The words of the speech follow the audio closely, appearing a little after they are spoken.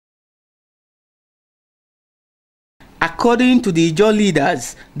According to the Ijaw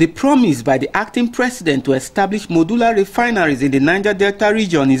leaders, the promise by the acting president to establish modular refineries in the Niger Delta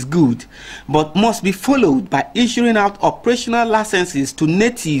region is good, but must be followed by issuing out operational licenses to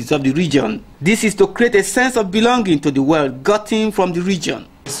natives of the region. This is to create a sense of belonging to the wealth gotten from the region.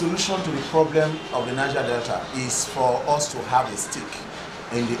 The solution to the problem of the Niger Delta is for us to have a stake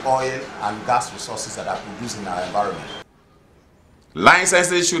in the oil and gas resources that are produced in our environment.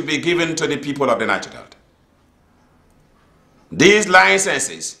 Licenses should be given to the people of the Niger Delta. These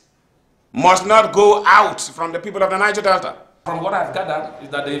licenses must not go out from the people of the Niger Delta. From what I've gathered is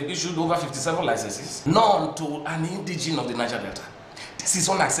that they've issued over 57 licenses, none to an indigene of the Niger Delta. This is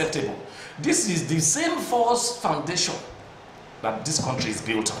unacceptable. This is the same false foundation that this country is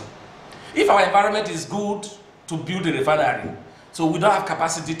built on. If our environment is good to build a refinery, so we don't have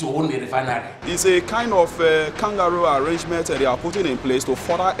capacity to own a refinery. It's a kind of kangaroo arrangement they are putting in place to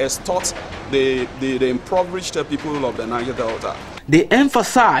further extort the impoverished people of the Niger Delta. They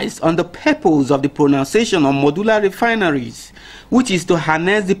emphasize on the purpose of the pronunciation of modular refineries, which is to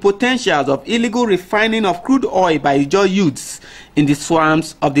harness the potentials of illegal refining of crude oil by Ijaw youths in the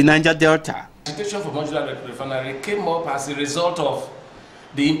swamps of the Niger Delta. Agitation for modular refinery came up as a result of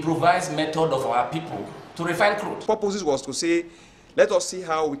the improvised method of our people to refine crude. The purpose was to say, let us see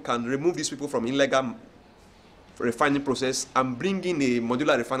how we can remove these people from illegal refining process and bring in a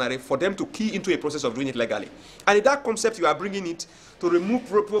modular refinery for them to key into a process of doing it legally. And in that concept, you are bringing it to remove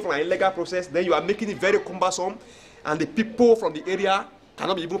people from an illegal process, then you are making it very cumbersome, and the people from the area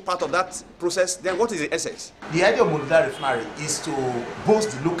cannot be even part of that process. Then what is the essence? The idea of modular refinery is to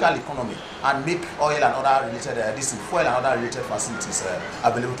boost the local economy and make oil and other related, fuel and other related facilities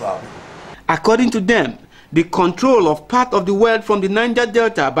available to our people. According to them, the control of part of the wealth from the Niger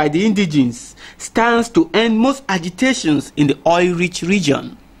Delta by the indigenes stands to end most agitations in the oil-rich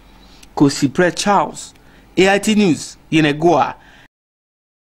region. Kosipre Charles, AIT News, Yenagoa,